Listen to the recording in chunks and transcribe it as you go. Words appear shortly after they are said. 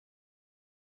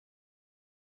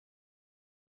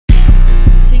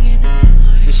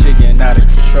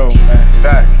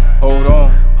Hold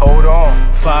on. Hold on.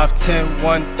 5'10",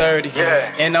 130,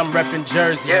 Yeah. and I'm reppin'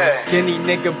 Jersey. Yeah. Skinny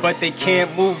nigga, but they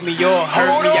can't move me or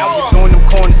hurt me. I was on them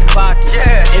corners clocking,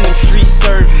 Yeah. in them streets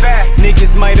serving. Fact.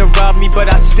 Niggas might have robbed me,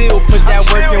 but I still put that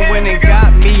work in. Went and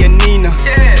got me a Nina.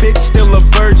 Yeah. Bitch, still a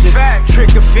virgin. Fact.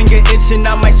 Trigger finger itching,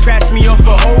 I might scratch me off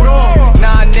a hold on.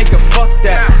 Nah, nigga, fuck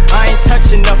that. I ain't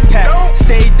touch enough packs.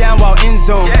 Stay down while in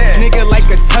zone. Yeah. Nigga like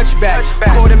a touchback.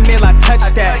 $250,000, I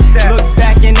touch that. Look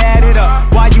back and add it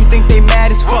up. Why you think they mad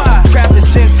as fuck? Trapping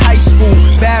since high school,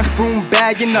 bathroom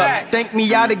bagging up. Thank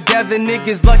me all together,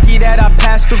 niggas lucky that I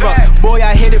passed her up. Boy,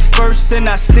 I hit it first and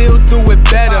I still do it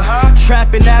better.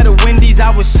 Trapping out of Wendy's, I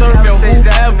was serving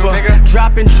whoever.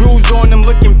 Dropping jewels on them,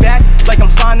 looking back like I'm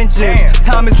finding gems.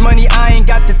 Time is money, I ain't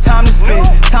got the time to spend.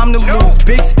 Time to lose,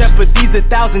 big step, but these are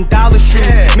 $1,000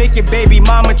 shoes. Make your baby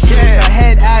mama choose her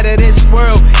head out of this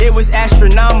world. It was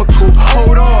astronomical.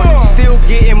 Hold on, still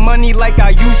getting money like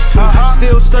I used to.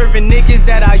 Still serving niggas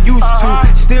that I used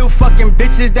to. Still fucking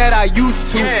bitches that I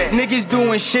used to. Niggas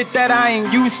doing shit that I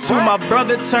ain't used to. My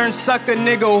brother turned sucker,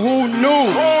 nigga, who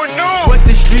knew? What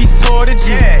the streets taught a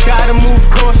G. Gotta move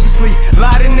cautiously.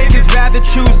 Lot of niggas rather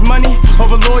choose money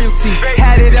over loyalty.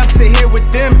 Had it up to here with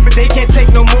them, but they can't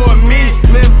take no more of me.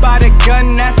 Live by the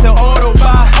gun, that's an auto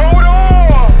buy.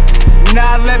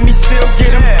 Nah, let me still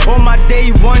get him. On my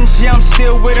day ones, yeah, I'm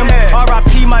still with him.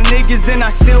 R.I.P. my niggas and I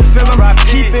still feel him.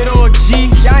 Keep it all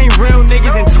G, y'all ain't real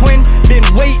niggas. And twin, been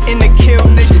waiting to kill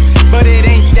niggas, but it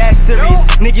ain't that serious.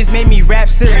 Niggas made me rap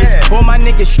serious. All my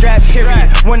niggas strapped,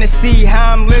 period. Wanna see how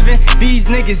I'm living? These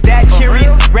niggas that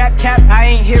curious. Rap cap, I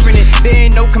ain't hearing it. There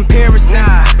ain't no comparison.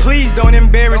 Please don't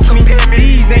embarrass me.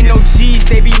 These ain't no G's,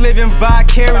 they be living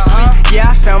vicariously. Yeah,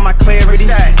 I found my clarity.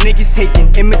 Niggas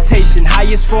hating, imitation,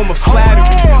 highest form of flattery.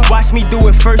 Watch me do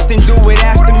it first and do it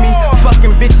after me.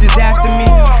 Fucking bitches after me.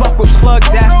 Fuck with plugs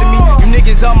after me. You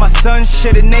niggas are my sons,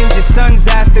 shoulda named your sons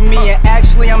after me. And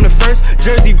actually, I'm the first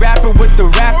Jersey rapper with the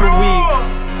rapper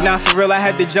weed. Nah, for real, I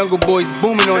had the Jungle Boys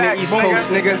booming on the East Coast,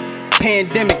 nigga.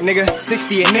 Pandemic, nigga,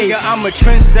 68, nigga, I'm a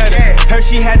trendsetter. Heard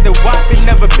she had the wop, it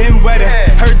never been wetter.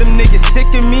 Heard them niggas sick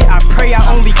of me, I pray I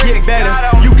only get better.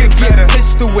 You could get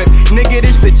pistol whipped, nigga,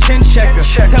 this a chin checker.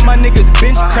 Tell my niggas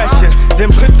bench pressure, then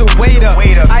put the weight up.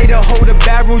 Ida hold a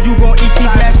barrel, you gon' eat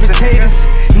these mashed potatoes.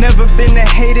 Never been a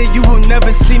hater, you will never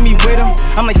see me with him.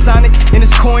 I'm like Sonic in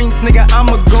his coins, nigga,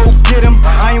 I'ma go get him.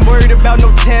 I ain't worried about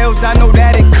no tails, I know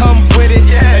that it come with it.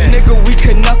 A nigga, we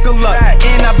could knuckle up,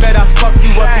 and I bet I fuck you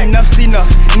up. Enough's enough,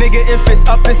 nigga, if it's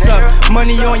up, it's up.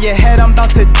 Money on your head, I'm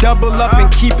about to double up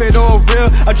and keep it all real.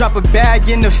 I drop a bag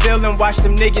in the field and watch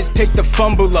them niggas pick the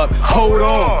fumble up. Hold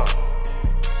on.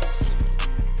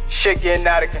 Shit getting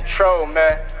out of control,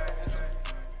 man.